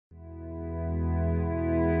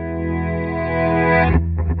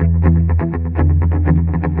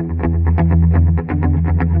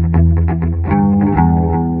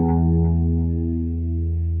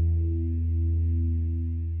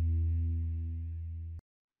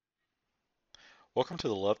Welcome to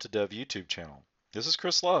the Love to Dev YouTube channel. This is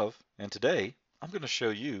Chris Love, and today I'm going to show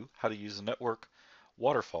you how to use the network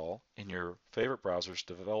waterfall in your favorite browser's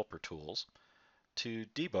developer tools to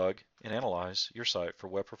debug and analyze your site for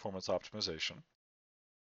web performance optimization.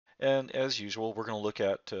 And as usual, we're going to look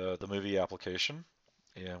at the movie application,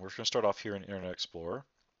 and we're going to start off here in Internet Explorer,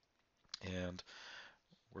 and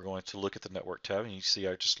we're going to look at the network tab, and you see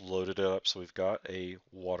I just loaded it up, so we've got a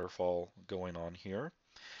waterfall going on here.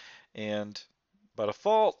 And by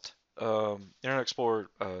default, Internet Explorer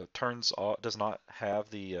does not have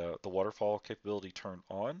the waterfall capability turned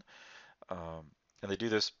on, and they do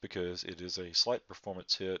this because it is a slight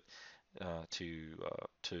performance hit to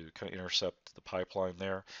kind of intercept the pipeline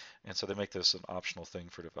there, and so they make this an optional thing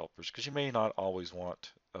for developers because you may not always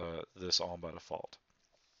want this on by default.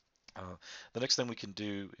 The next thing we can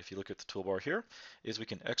do, if you look at the toolbar here, is we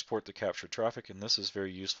can export the captured traffic, and this is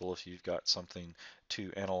very useful if you've got something to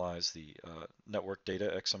analyze the network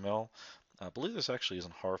data XML. I believe this actually is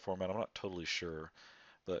in HAR format. I'm not totally sure,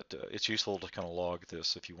 but it's useful to kind of log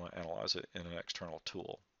this if you want to analyze it in an external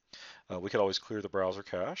tool. We could always clear the browser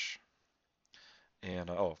cache. And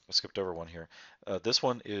oh, I skipped over one here. This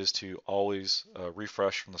one is to always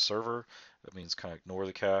refresh from the server. That means kind of ignore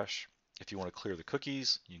the cache. If you want to clear the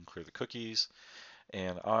cookies, you can clear the cookies.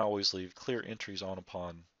 And I always leave clear entries on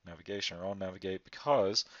upon navigation or on navigate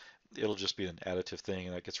because it'll just be an additive thing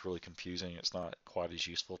and that gets really confusing. It's not quite as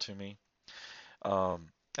useful to me.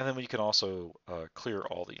 And then we can also clear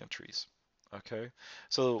all the entries. Okay,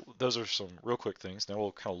 so those are some real quick things. Now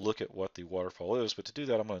we'll kind of look at what the waterfall is, but to do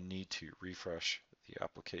that I'm going to need to refresh the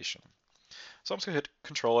application. So I'm just going to hit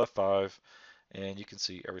Control F5 and you can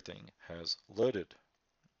see everything has loaded.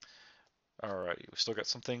 Alrighty, we still got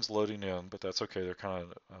some things loading in, but that's okay. They're kind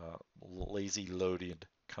of lazy loaded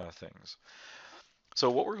kind of things. So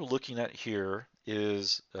what we're looking at here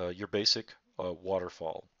is your basic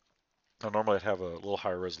waterfall. Now normally I'd have a little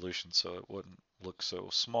higher resolution so it wouldn't look so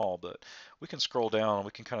small, but we can scroll down and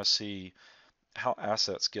we can kind of see how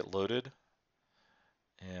assets get loaded,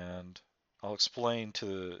 and I'll explain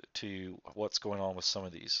to what's going on with some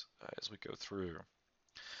of these as we go through.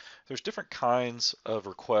 There's different kinds of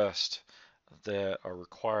requests that are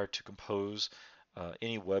required to compose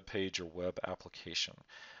any web page or web application.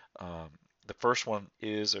 The first one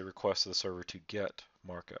is a request to the server to get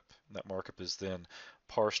markup. And that markup is then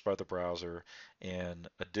parsed by the browser and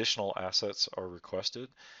additional assets are requested.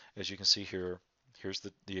 As you can see here, here's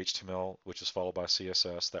the HTML, which is followed by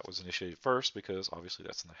CSS. That was initiated first because obviously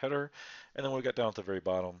that's in the header. And then when we got down at the very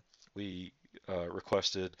bottom, we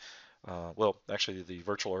requested well, actually, the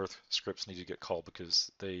virtual earth scripts need to get called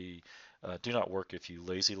because they do not work if you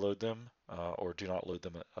lazy load them or do not load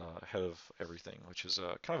them ahead of everything, which is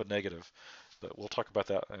kind of a negative, but we'll talk about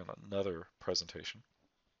that in another presentation.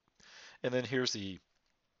 And then here's the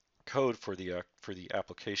code for the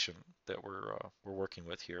application that we're working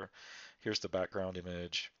with here. Here's the background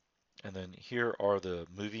image, and then here are the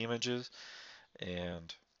movie images,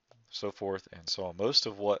 and so forth and so on. Most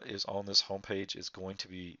of what is on this homepage is going to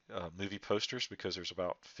be movie posters because there's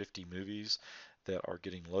about 50 movies that are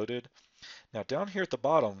getting loaded. Now down here at the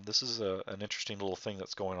bottom, this is an interesting little thing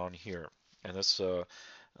that's going on here. And this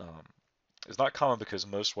is not common because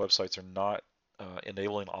most websites are not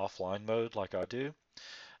enabling offline mode like I do.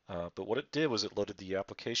 But what it did was it loaded the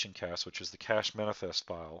application cache, which is the cache manifest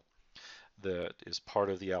file that is part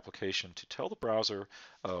of the application to tell the browser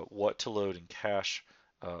what to load and cache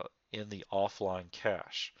in the offline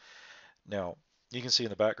cache. Now, you can see in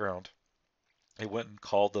the background, it went and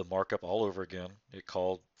called the markup all over again. It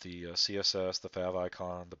called the CSS, the fav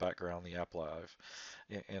icon, the background, the app live,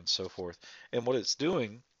 and so forth. And what it's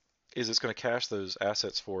doing is it's going to cache those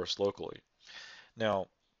assets for us locally. Now,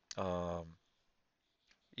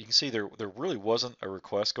 you can see there really wasn't a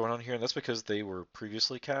request going on here, and that's because they were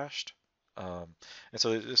previously cached. And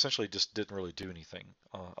so it essentially just didn't really do anything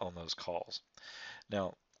on those calls.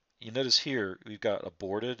 Now, you notice here we've got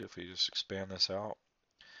aborted if we just expand this out.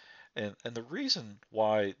 And the reason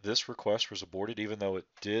why this request was aborted, even though it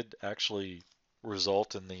did actually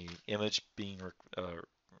result in the image being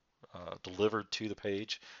delivered to the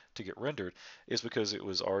page to get rendered, is because it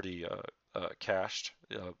was already cached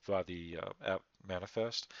by the app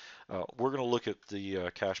manifest. We're going to look at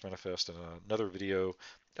the cache manifest in another video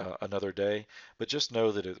another day, but just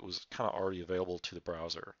know that it was kind of already available to the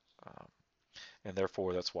browser. And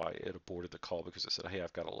therefore that's why it aborted the call, because it said, hey,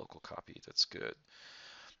 I've got a local copy that's good.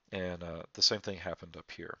 And the same thing happened up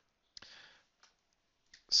here.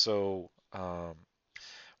 So what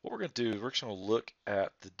we're going to do is we're just going to look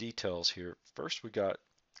at the details here. First we got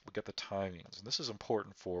the timings, and this is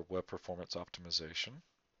important for web performance optimization.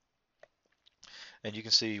 And you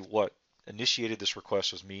can see what initiated this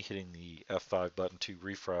request was me hitting the F5 button to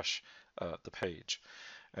refresh the page.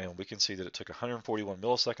 And we can see that it took 141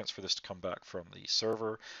 milliseconds for this to come back from the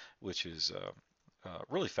server, which is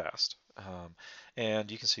really fast.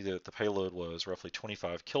 And you can see that the payload was roughly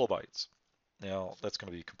 25 kilobytes. Now, that's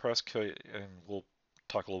going to be compressed, and we'll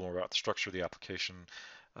talk a little more about the structure of the application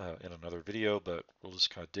in another video, but we'll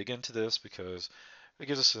just kind of dig into this because it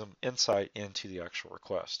gives us some insight into the actual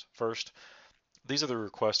request. First, these are the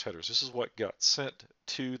request headers. This is what got sent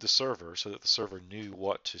to the server so that the server knew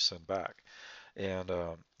what to send back. And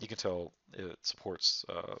you can tell it supports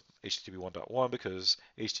HTTP 1.1 because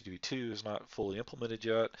HTTP 2 is not fully implemented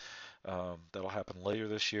yet. That'll happen later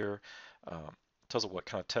this year. Tells it what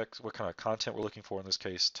kind of text, what kind of content we're looking for. In this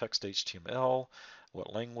case, text HTML,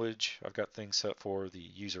 what language. I've got things set for the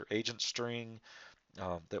user agent string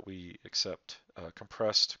that we accept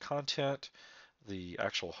compressed content, the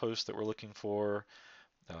actual host that we're looking for.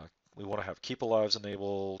 We want to have keep alives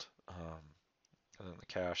enabled. And then the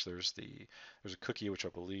cache, there's a cookie which I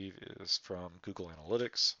believe is from Google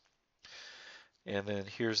Analytics. And then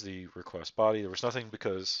here's the request body. There was nothing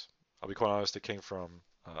because I'll be quite honest, it came from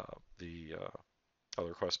the other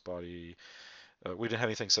request body. We didn't have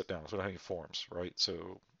anything set down, so we don't have any forms, right?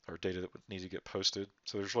 So our data that would need to get posted.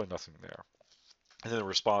 So there's really nothing there. And then the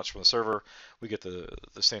response from the server, we get the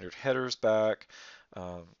standard headers back,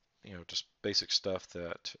 just basic stuff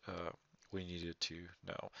that we needed to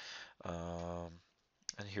know.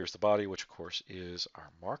 And here's the body, which of course is our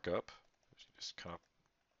markup. Just kind of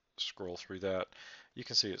scroll through that. You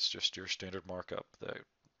can see it's just your standard markup that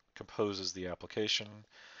composes the application.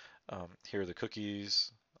 Here are the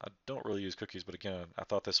cookies. I don't really use cookies, but again, I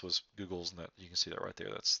thought this was Google's, and that you can see that right there.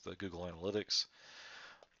 That's the Google Analytics.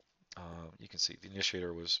 You can see the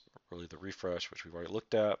initiator was really the refresh, which we've already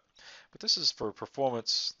looked at. But this is for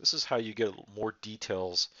performance. This is how you get more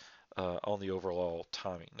details on the overall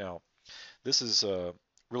timing. Now, this is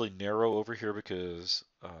really narrow over here because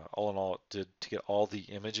all in all, it did to get all the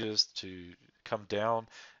images to come down.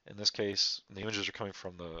 In this case, the images are coming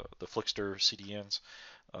from the Flixtor CDNs.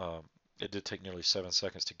 It did take nearly 7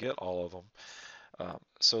 seconds to get all of them.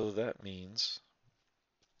 So that means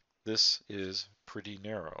this is pretty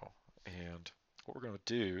narrow. And what we're going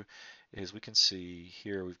to do is we can see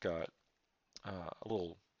here we've got a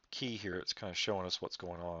little key here. It's kind of showing us what's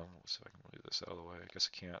going on. Let's see if I can move this out of the way. I guess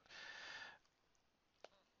I can't.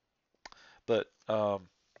 But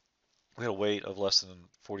we had a wait of less than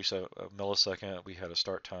 47 millisecond. We had a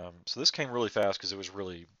start time. So this came really fast because it was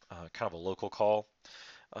really kind of a local call.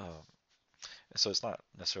 And so it's not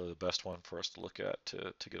necessarily the best one for us to look at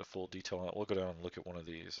to get a full detail on it. We'll go down and look at one of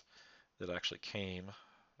these that actually came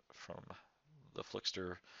from the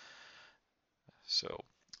Flixtor. So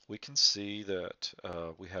we can see that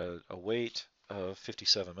we had a wait of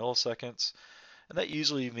 57 milliseconds. And that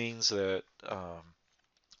usually means that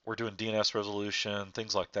we're doing DNS resolution,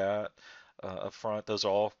 things like that up front. Those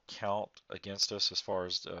all count against us as far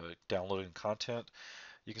as downloading content.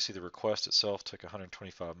 You can see the request itself took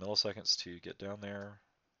 125 milliseconds to get down there.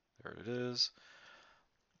 There it is.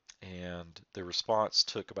 And the response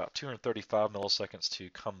took about 235 milliseconds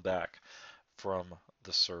to come back from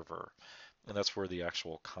the server. And that's where the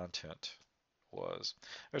actual content was.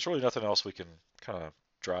 There's really nothing else we can kind of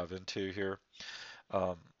drive into here.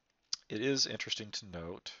 It is interesting to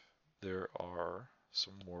note there are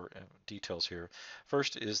some more details here.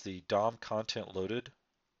 First is the DOM content loaded.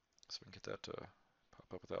 So we can get that to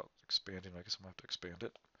pop up without expanding. I guess I'm going to have to expand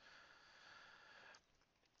it.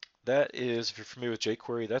 That is, if you're familiar with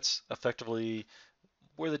jQuery, that's effectively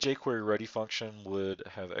where the jQuery ready function would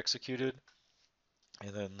have executed.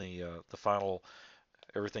 And then the final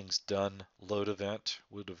everything's done load event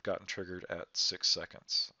would have gotten triggered at 6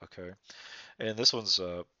 seconds. Okay, and this one's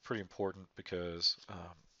pretty important because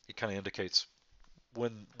it kind of indicates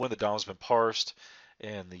when the DOM's been parsed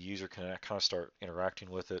and the user can kind of start interacting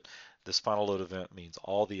with it. This final load event means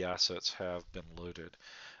all the assets have been loaded.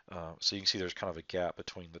 So you can see there's kind of a gap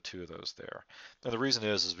between the two of those there. And the reason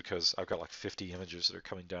is because I've got like 50 images that are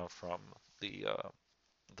coming down from the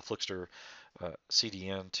Flixtor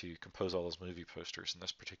CDN to compose all those movie posters in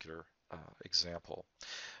this particular example.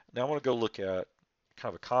 Now I want to go look at kind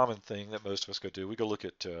of a common thing that most of us go do. We go look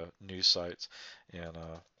at news sites, and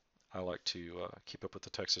I like to keep up with the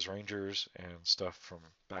Texas Rangers and stuff from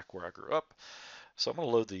back where I grew up. So I'm going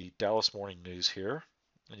to load the Dallas Morning News here,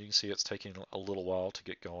 and you can see it's taking a little while to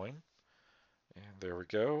get going. And there we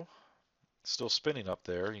go. Still spinning up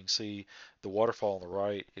there. You can see the waterfall on the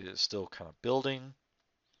right is still kind of building.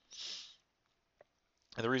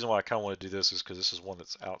 And the reason why I kind of want to do this is because this is one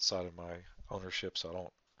that's outside of my ownership, so I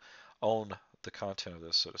don't own the content of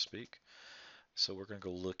this, so to speak. So we're going to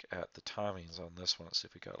go look at the timings on this one. Let's see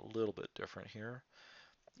if we got a little bit different here.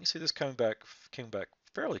 You see this came back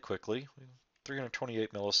fairly quickly,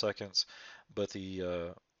 328 milliseconds, but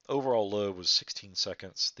the overall load was 16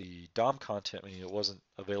 seconds. The DOM content, meaning it wasn't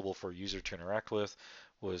available for a user to interact with,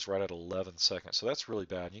 was right at 11 seconds. So that's really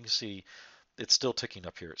bad. You can see it's still ticking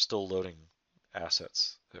up here. It's still loading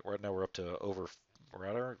assets. Right now we're up to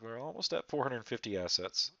we're almost at 450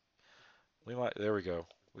 assets. There we go.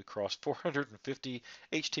 We crossed 450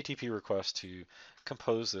 HTTP requests to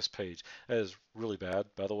compose this page. That is really bad,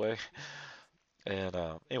 by the way. And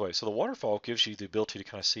anyway, so the waterfall gives you the ability to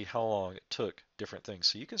kind of see how long it took different things.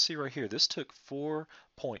 So you can see right here, this took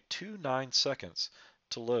 4.29 seconds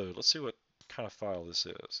to load. Let's see what kind of file this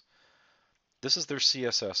is. This is their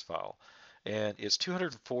CSS file, and it's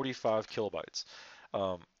 245 kilobytes.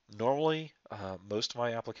 Normally, most of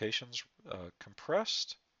my applications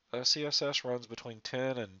compressed CSS runs between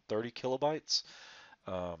 10 and 30 kilobytes.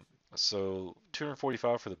 So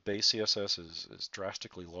 245 for the base CSS is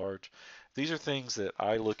drastically large. These are things that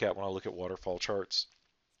I look at when I look at waterfall charts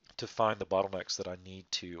to find the bottlenecks that I need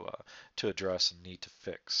to address and need to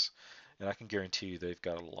fix. And I can guarantee you they've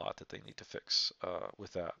got a lot that they need to fix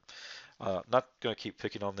with that. Not going to keep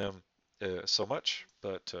picking on them so much,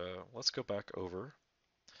 but let's go back over.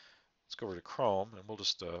 Let's go over to Chrome, and we'll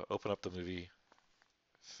just open up the movie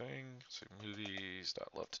thing. So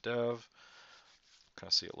movies.love2dev. Kind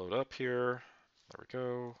of see it load up here. There we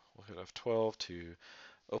go. We'll hit F12 to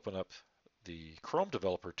open up the Chrome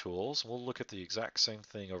developer tools. We'll look at the exact same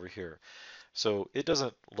thing over here. So it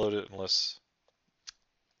doesn't load it unless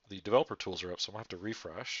the developer tools are up, so I'm going to have to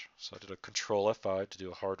refresh. So I did a Control F5 to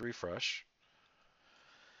do a hard refresh.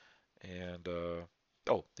 And,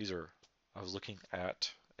 oh, I was looking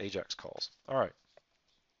at Ajax calls. All right.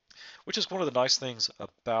 Which is one of the nice things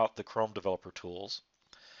about the Chrome developer tools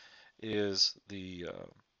is the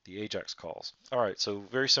Ajax calls. All right, so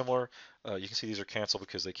very similar. You can see these are canceled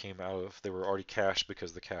because they were already cached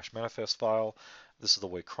because of the cache manifest file. This is the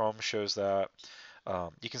way Chrome shows that.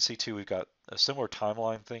 You can see too, we've got a similar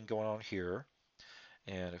timeline thing going on here.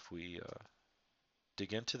 And if we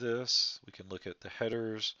dig into this, we can look at the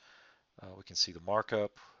headers. We can see the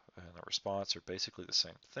markup and the response are basically the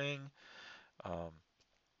same thing. I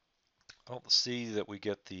don't see that we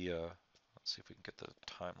get the, let's see if we can get the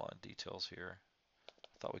timeline details here.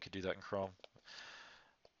 I thought we could do that in Chrome.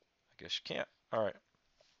 I guess you can't. All right.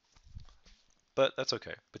 But that's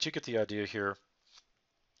okay. But you get the idea here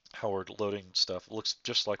how we're loading stuff. It looks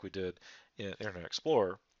just like we did in Internet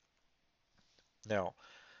Explorer. Now,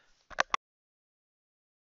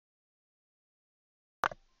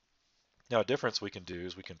 a difference we can do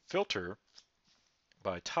is we can filter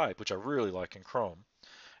by type, which I really like in Chrome.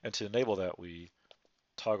 And to enable that, we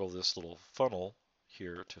toggle this little funnel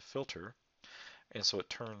here to filter. And so it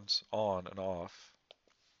turns on and off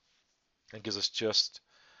and gives us just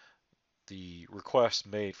the request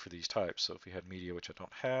made for these types. So if we had media, which I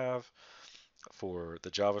don't have, for the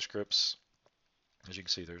JavaScripts, as you can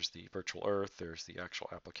see, there's the virtual earth, there's the actual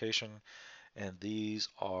application, and these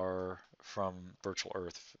are from virtual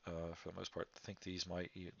earth for the most part. I think these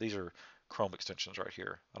are Chrome extensions right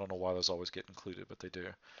here. I don't know why those always get included, but they do.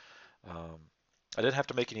 I didn't have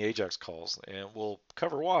to make any Ajax calls, and we'll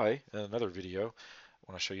cover why in another video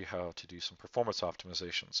when I show you how to do some performance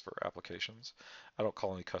optimizations for applications. I don't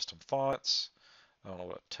call any custom fonts. I don't know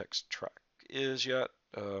what a text track is yet.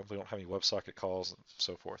 We don't have any WebSocket calls and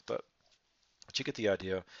so forth, but you get the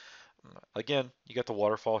idea. Again, you got the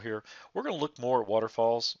waterfall here. We're going to look more at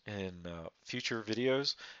waterfalls in future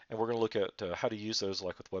videos, and we're going to look at how to use those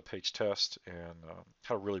like with web page test and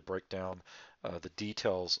how to really break down the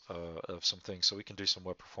details of some things so we can do some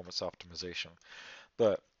web performance optimization.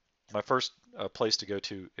 But my first place to go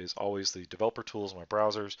to is always the developer tools in my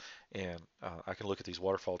browsers, and I can look at these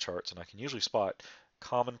waterfall charts and I can usually spot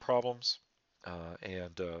common problems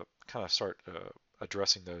and kind of start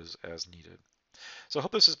addressing those as needed. So I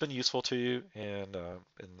hope this has been useful to you, and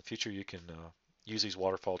in the future you can use these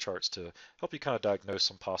waterfall charts to help you kind of diagnose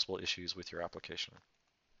some possible issues with your application.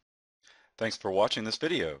 Thanks for watching this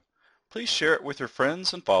video. Please share it with your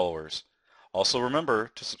friends and followers. Also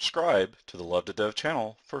remember to subscribe to the Love to Dev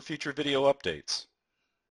channel for future video updates.